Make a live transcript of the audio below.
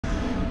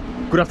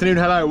Good afternoon,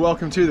 hello,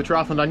 welcome to the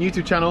TriathlonDan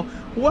YouTube channel.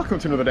 Welcome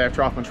to another day of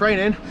triathlon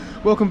training.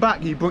 Welcome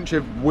back, you bunch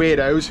of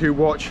weirdos who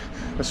watch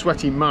a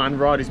sweaty man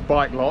ride his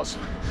bike lots,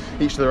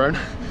 each to their own.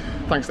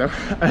 Thanks though.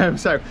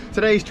 So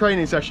today's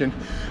training session,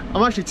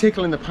 I'm actually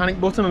tickling the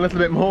panic button a little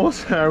bit more.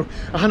 So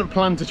I hadn't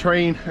planned to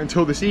train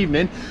until this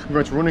evening. I'm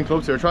going to running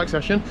club to a track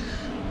session,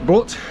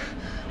 but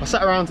I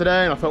sat around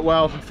today and I thought,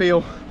 well, I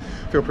feel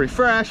pretty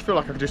fresh, feel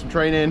like I could do some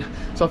training.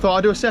 So I thought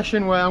I'd do a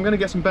session where I'm going to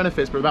get some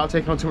benefits but without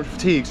taking on too much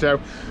fatigue. So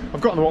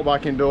I've got on the walk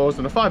bike indoors,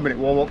 done a 5-minute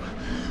warm-up,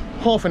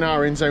 half an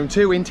hour in zone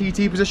 2 in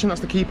TT position,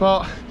 that's the key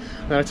part,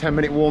 and then a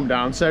 10-minute warm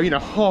down. So, you know,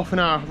 half an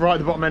hour right at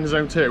the bottom end of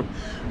zone 2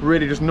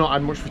 really does not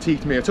add much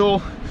fatigue to me at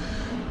all.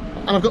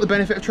 And I've got the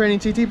benefit of training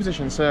TT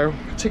position, so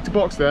I ticked a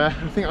box there.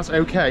 I think that's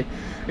okay.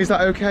 Is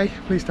that okay?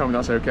 Please tell me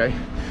that's okay.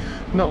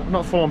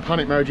 Not full on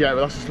panic mode yet,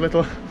 but that's just a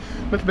little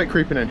bit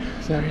creeping in.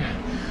 So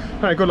yeah.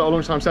 Alright, good little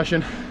lunchtime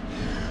session.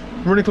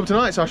 Running club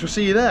tonight, so I shall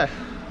see you there.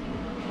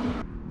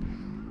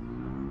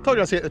 Told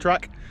you I'd see you at the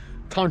track.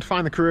 Time to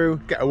find the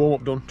crew, get a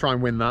warm-up done, try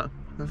and win that,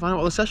 and find out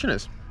what the session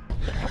is.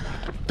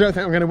 Don't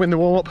think I'm going to win the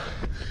warm-up.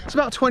 It's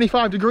about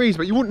 25 degrees,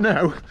 but you wouldn't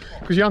know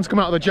because Jan's come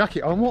out of the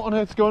jacket on. What on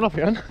earth's going off,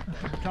 Jan?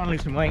 Trying to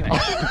lose some weight, mate.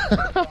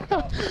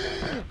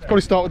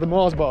 Probably start with the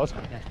Mars bars.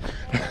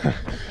 Yeah.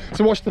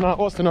 So what's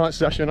tonight's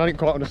session? I didn't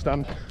quite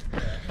understand.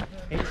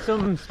 It's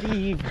some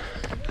Steve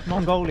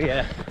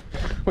Mongolia.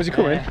 Where's he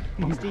coming?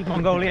 Steve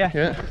Mongolia.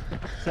 Yeah.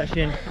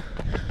 Session.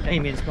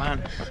 Damien's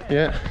plan.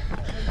 Yeah.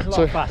 A lot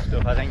of fast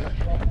stuff, I think.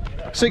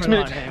 6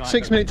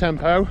 minute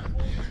tempo.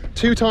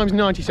 2 times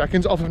 90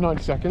 seconds off of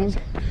 90 seconds.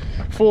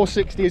 4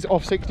 60s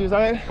off 60s, is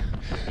that it?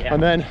 Yeah.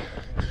 And then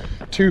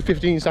 2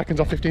 15 seconds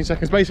off 15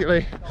 seconds.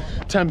 Basically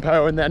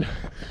tempo and then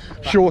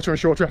shorter and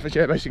shorter efforts,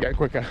 yeah, basically getting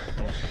quicker.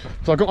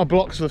 So I got my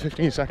blocks for the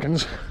 15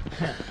 seconds.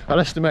 I'll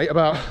estimate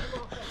about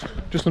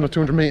just under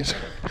 200 meters.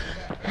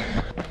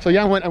 So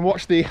Jan went and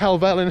watched the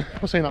Helvellyn,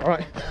 I'm saying that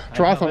right,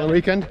 triathlon on the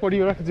weekend. What do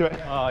you reckon to it?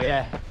 Oh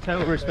yeah,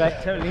 total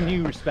respect, totally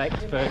new respect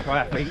for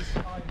triathletes.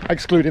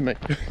 Excluding me.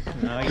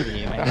 No, even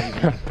you,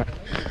 mate.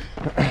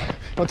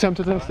 Not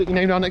tempted to stick your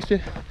name down next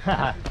year?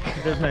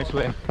 There's no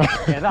swim.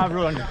 Yeah, that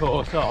run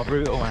course, oh,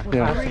 brutal, man.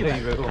 Yeah. Really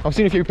brutal. I've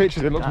seen a few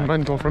pictures, it looks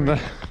mental from the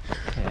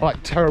like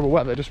terrible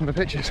weather, just from the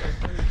pictures.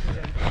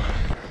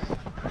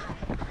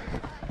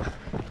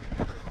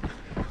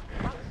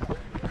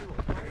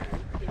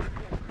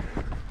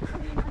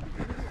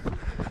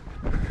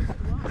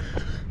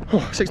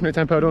 Oh, 6 minute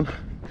tempo done.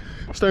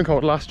 Stone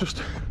cold last,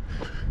 just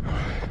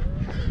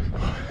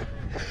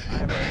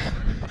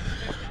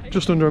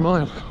under a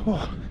mile.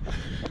 Oh.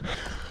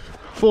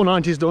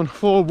 490's done,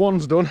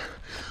 4:1's done.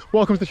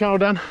 Welcome to the channel,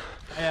 Dan.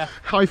 Yeah.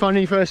 How are you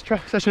finding your first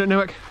session at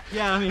Newark?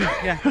 Yeah, I mean,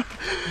 yeah.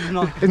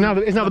 Isn't now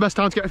the best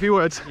time to get a few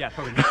words? Yeah,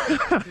 probably not.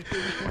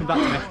 Come back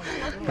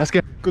to me. Let's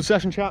get good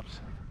session, chaps.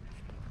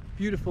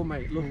 Beautiful,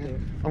 mate, loved it.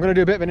 I'm going to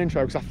do a bit of an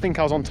intro because I think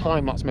I was on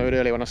time lapse mode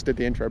earlier when I did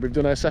the intro. We've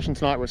done a session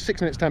tonight with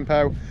 6 minutes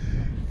tempo.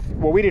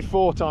 Well, we did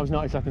 4 times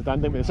 90 seconds, Dan,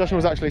 didn't we? The session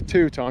was actually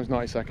 2 times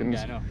 90 seconds.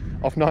 Yeah, I know.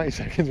 Off 90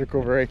 seconds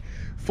recovery.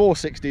 4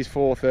 60s,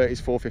 4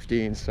 30s, 4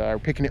 15s. So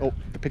picking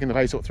the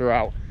pace up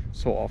throughout,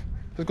 sort of.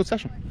 It was a good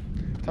session.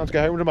 Time to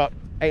go home. We're about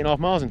 8.5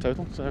 miles in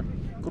total, so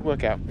good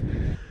workout.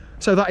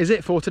 So that is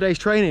it for today's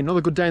training.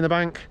 Another good day in the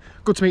bank.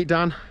 Good to meet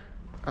Dan.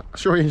 I'm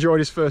sure he enjoyed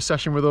his first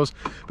session with us.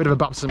 Bit of a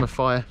baptism of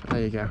fire. There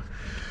you go.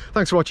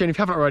 Thanks for watching. If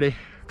you haven't already,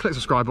 click the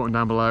subscribe button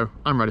down below.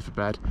 I'm ready for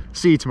bed.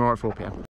 See you tomorrow at 4 PM.